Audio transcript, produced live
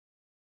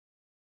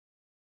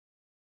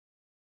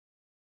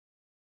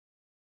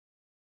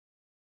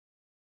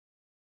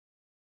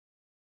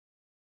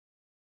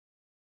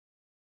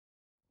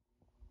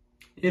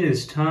It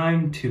is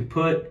time to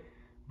put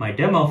my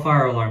demo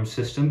fire alarm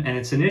system and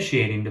its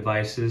initiating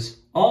devices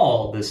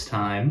all this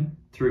time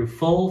through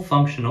full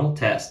functional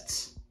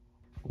tests.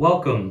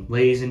 Welcome,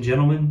 ladies and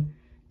gentlemen,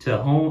 to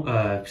Home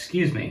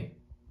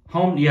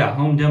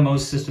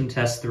Demos System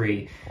Test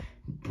 3.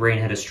 Brain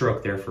had a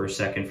stroke there for a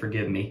second,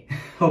 forgive me.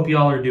 Hope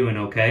y'all are doing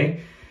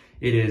okay.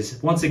 It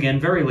is once again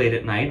very late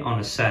at night on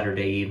a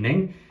Saturday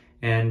evening,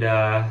 and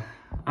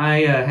I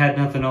had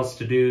nothing else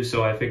to do,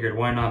 so I figured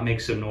why not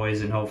make some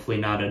noise and hopefully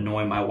not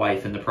annoy my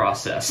wife in the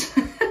process.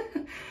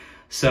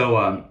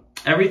 So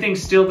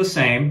everything's still the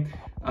same.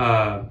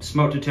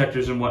 Smoke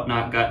detectors and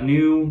whatnot got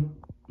new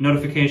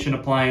notification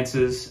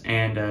appliances,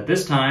 and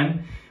this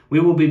time we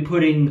will be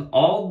putting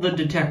all the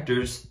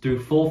detectors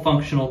through full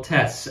functional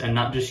tests and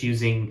not just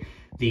using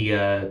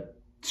the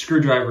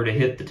screwdriver to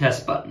hit the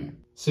test button.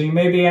 So you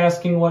may be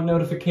asking what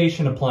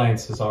notification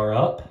appliances are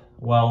up.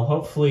 Well,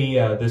 hopefully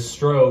this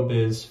strobe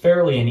is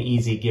fairly an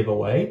easy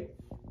giveaway.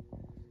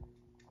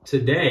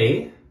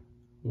 Today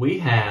we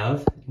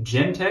have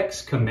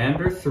Gentex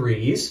Commander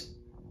 3s,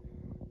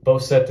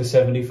 both set to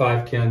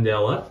 75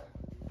 candela.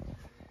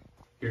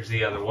 Here's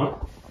the other one.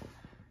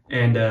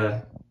 And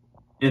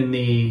in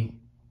the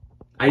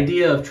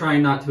idea of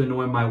trying not to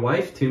annoy my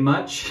wife too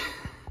much,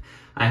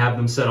 I have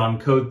them set on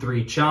code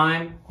 3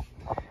 chime,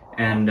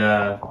 and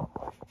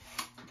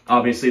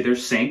obviously they're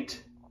synced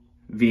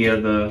via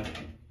the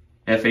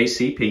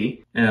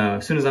FACP.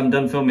 As soon as I'm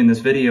done filming this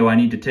video, I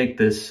need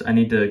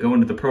to go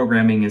into the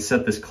programming and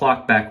set this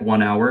clock back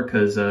 1 hour,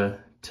 because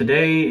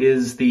today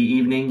is the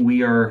evening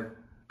we are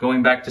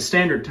going back to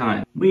standard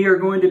time. We are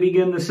going to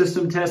begin the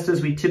system test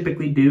as we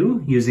typically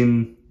do,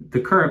 using the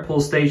current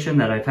pull station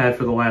that I've had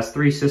for the last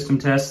 3 system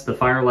tests, the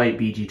Firelight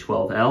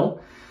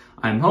BG12L.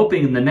 I'm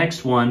hoping in the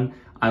next one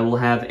I will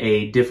have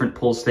a different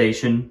pull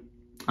station.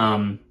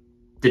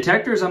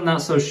 Detectors I'm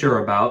not so sure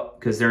about,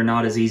 because they're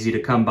not as easy to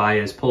come by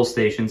as pull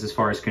stations as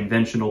far as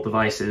conventional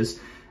devices,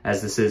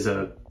 as this is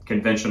a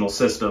conventional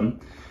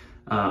system.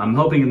 I'm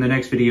hoping in the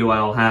next video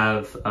I'll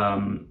have,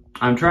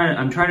 I'm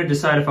trying to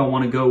decide if I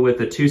want to go with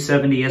a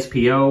 270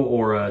 SPO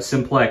or a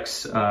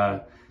simplex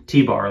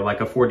T-bar,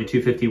 like a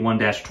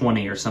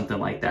 4251-20 or something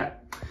like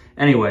that.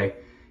 Anyway,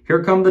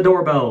 here come the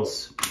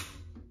doorbells.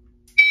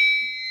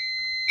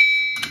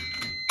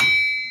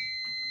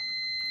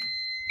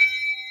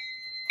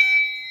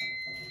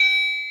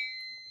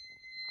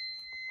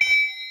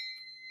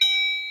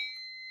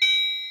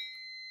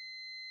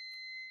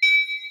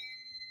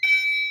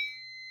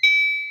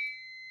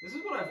 This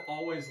is what I've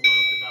always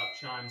loved about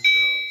chime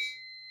strobes,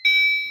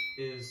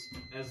 is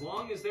as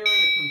long as they're in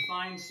a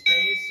confined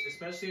space,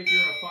 especially if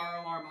you're a fire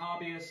alarm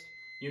hobbyist,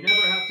 you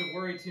never have to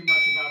worry too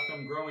much about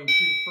them growing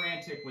too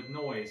frantic with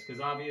noise,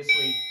 because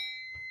obviously,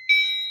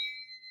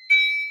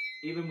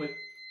 even with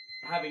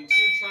having 2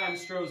 chime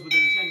strobes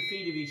within 10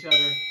 feet of each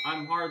other,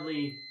 I'm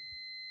hardly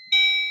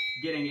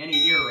getting any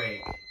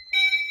earache.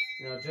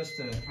 You know, just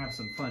to have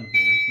some fun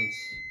here,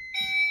 let's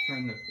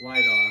turn the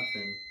light off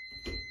and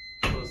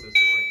close this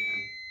door again.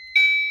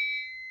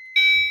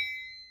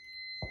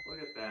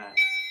 Look at that.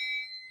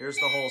 Here's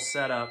the whole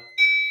setup,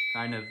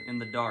 kind of in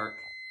the dark.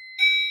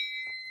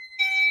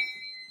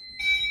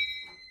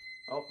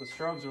 Oh, the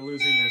strobes are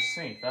losing their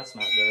sync. That's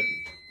not good.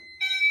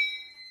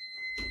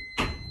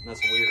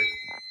 That's weird.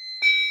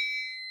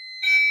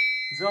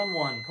 Zone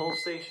 1, pull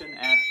station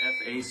at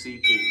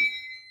FACP.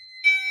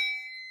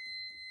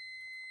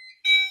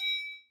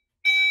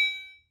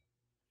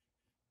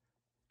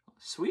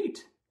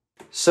 Sweet.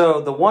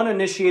 So the one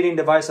initiating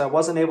device I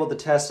wasn't able to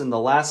test in the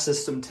last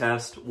system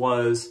test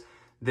was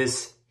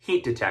this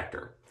heat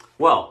detector.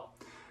 Well,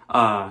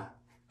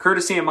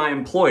 courtesy of my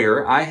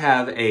employer, I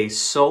have a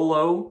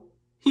solo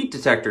heat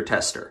detector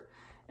tester,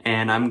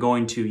 and I'm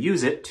going to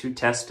use it to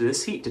test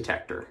this heat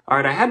detector. All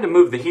right, I had to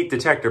move the heat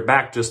detector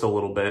back just a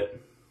little bit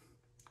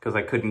because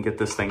I couldn't get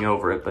this thing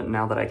over it, but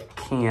now that I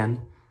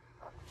can,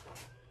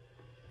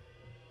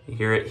 you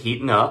hear it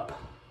heating up.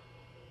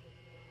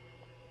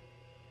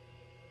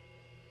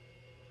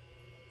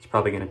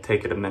 Probably going to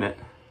take it a minute.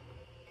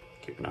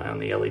 Keep an eye on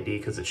the LED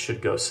because it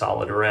should go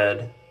solid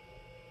red.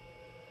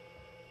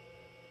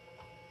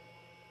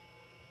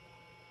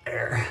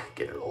 There,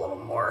 get it a little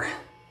more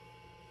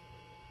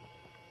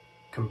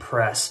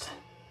compressed.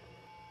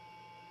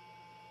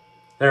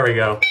 There we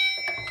go.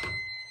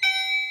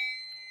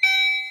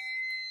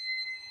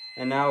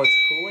 And now it's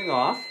cooling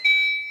off.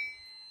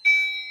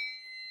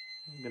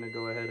 I'm going to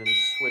go ahead and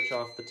switch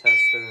off the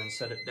tester and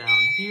set it down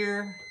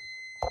here.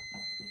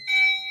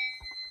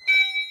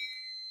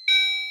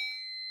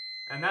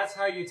 And that's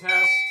how you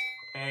test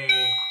a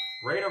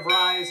rate of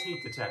rise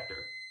heat detector.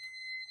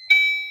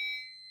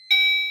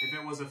 If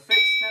it was a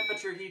fixed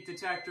temperature heat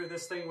detector,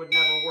 this thing would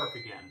never work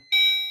again.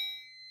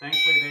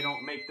 Thankfully, they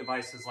don't make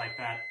devices like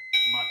that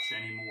much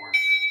anymore.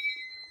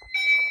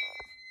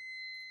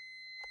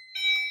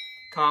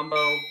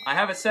 Combo. I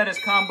have it set as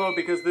combo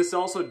because this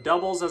also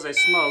doubles as a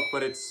smoke,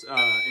 but it's,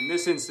 in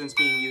this instance,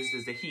 being used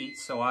as the heat.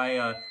 So I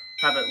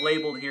have it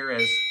labeled here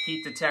as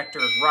heat detector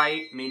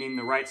right, meaning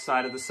the right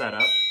side of the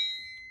setup.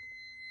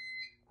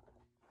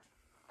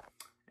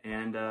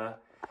 And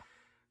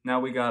now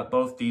we got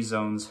both these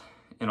zones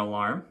in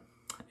alarm,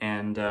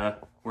 and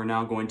we're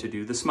now going to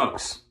do the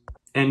smokes.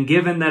 And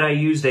given that I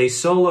used a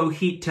solo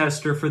heat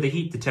tester for the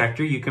heat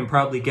detector, you can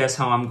probably guess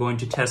how I'm going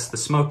to test the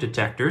smoke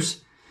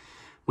detectors.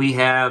 We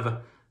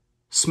have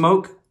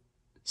Smoke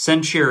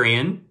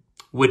Centurion,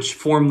 which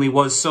formerly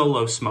was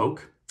Solo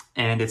Smoke,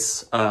 and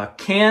it's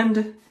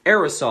canned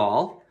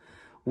aerosol,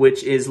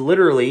 which is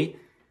literally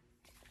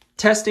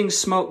testing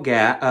smoke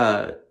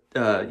gas,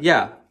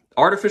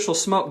 artificial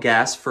smoke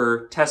gas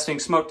for testing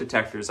smoke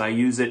detectors. I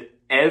use it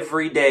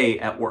every day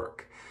at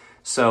work.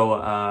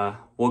 So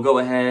we'll go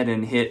ahead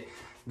and hit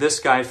this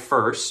guy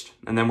first,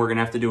 and then we're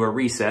gonna have to do a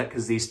reset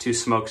because these two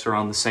smokes are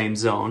on the same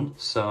zone.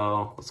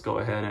 So let's go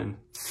ahead and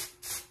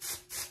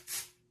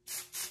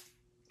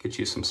get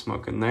you some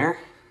smoke in there.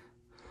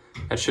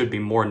 That should be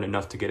more than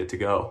enough to get it to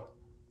go.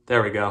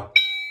 There we go.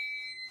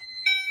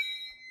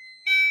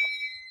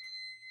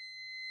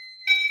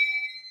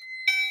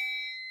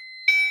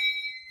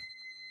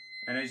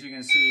 And as you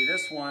can see,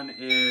 this one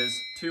is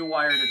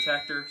 2-wire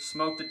detector,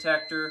 smoke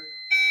detector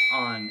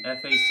on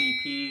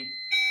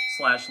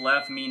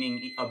FACP/left,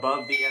 meaning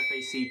above the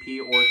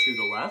FACP or to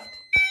the left.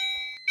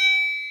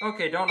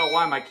 Okay, don't know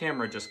why my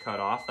camera just cut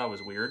off. That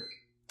was weird.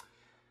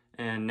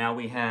 And now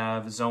we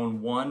have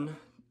zone 1,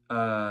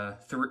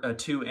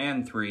 2,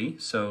 and 3.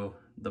 So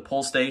the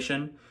pull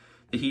station,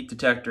 the heat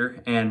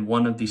detector, and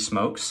one of these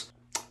smokes.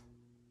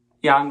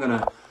 Yeah, I'm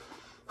gonna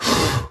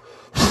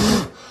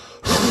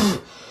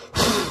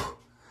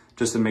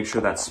just to make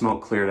sure that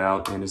smoke cleared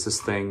out. And is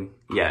this thing,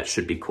 yeah, it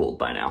should be cooled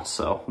by now.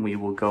 So we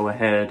will go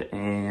ahead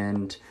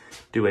and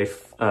do a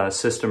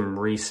system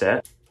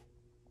reset.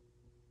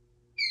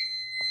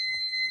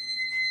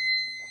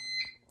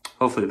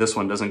 Hopefully this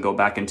one doesn't go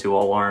back into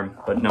alarm,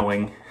 but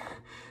knowing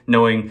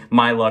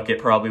my luck, it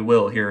probably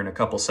will here in a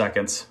couple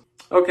seconds.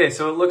 Okay,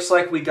 so it looks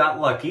like we got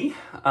lucky.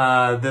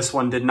 This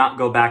one did not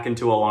go back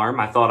into alarm.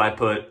 I thought I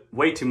put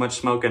way too much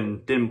smoke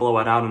and didn't blow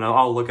it out, and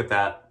oh, look at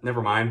that.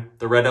 Never mind,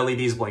 the red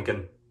LED's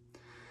blinking.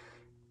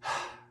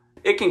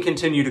 It can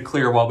continue to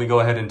clear while we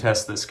go ahead and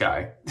test this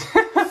guy.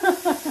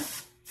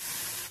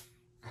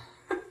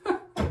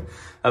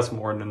 That's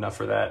more than enough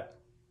for that.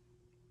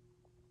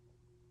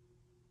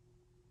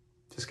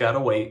 Just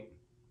gotta wait.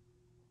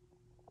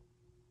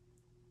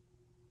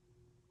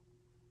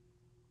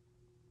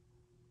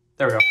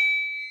 There we go.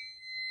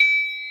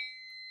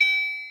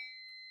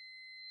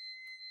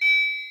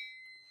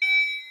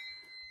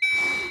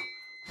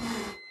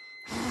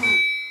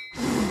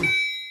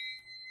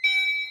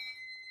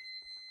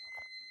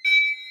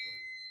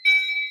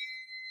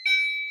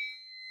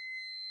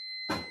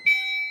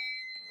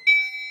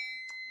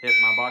 Hit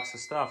my box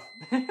of stuff.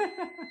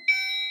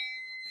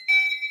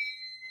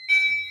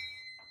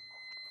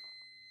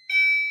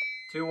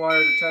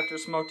 2-wire detector,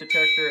 smoke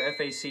detector,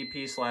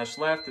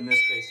 FACP/left. In this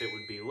case, it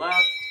would be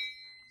left.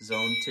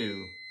 Zone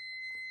 2.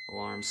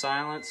 Alarm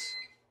silence.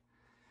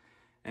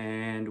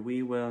 And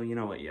we will, you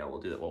know what, yeah, we'll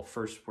do that. Well,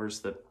 first,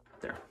 where's the,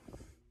 there.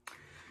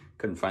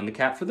 Couldn't find the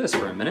cap for this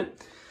for a minute.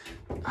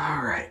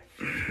 All right.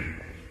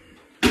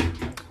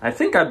 I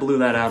think I blew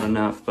that out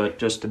enough, but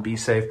just to be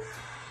safe.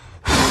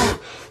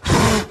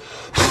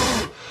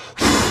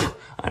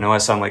 I know I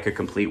sound like a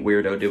complete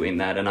weirdo doing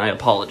that, and I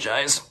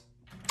apologize.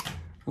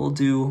 We'll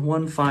do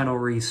one final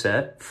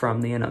reset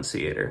from the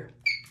annunciator.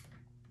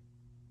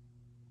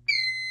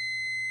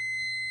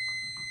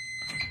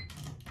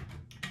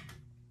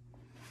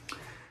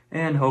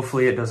 And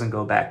hopefully it doesn't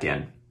go back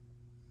in.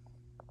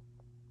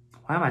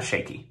 Why am I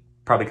shaky?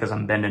 Probably because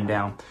I'm bending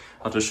down.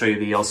 I'll just show you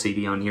the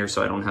LCD on here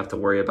so I don't have to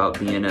worry about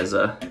being as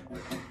a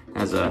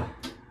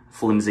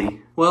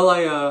flimsy. Well,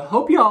 I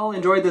hope you all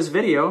enjoyed this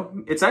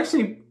video. It's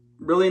actually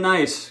really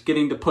nice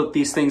getting to put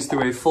these things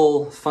through a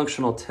full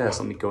functional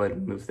test. Let me go ahead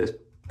and move this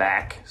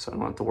back so I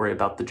don't have to worry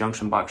about the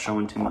junction box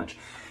showing too much.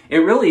 It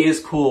really is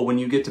cool when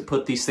you get to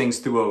put these things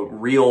through a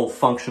real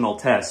functional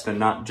test and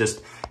not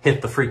just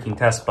hit the freaking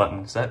test button.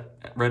 Is that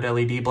red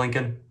LED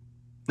blinking?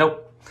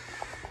 Nope.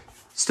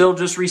 Still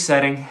just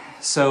resetting.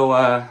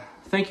 So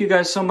thank you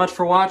guys so much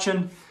for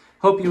watching.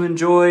 Hope you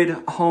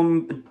enjoyed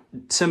Home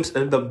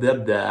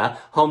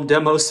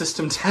Demo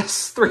System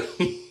Test 3.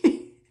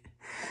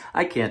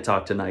 I can't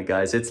talk tonight,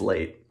 guys. It's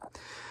late.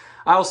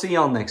 I'll see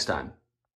y'all next time.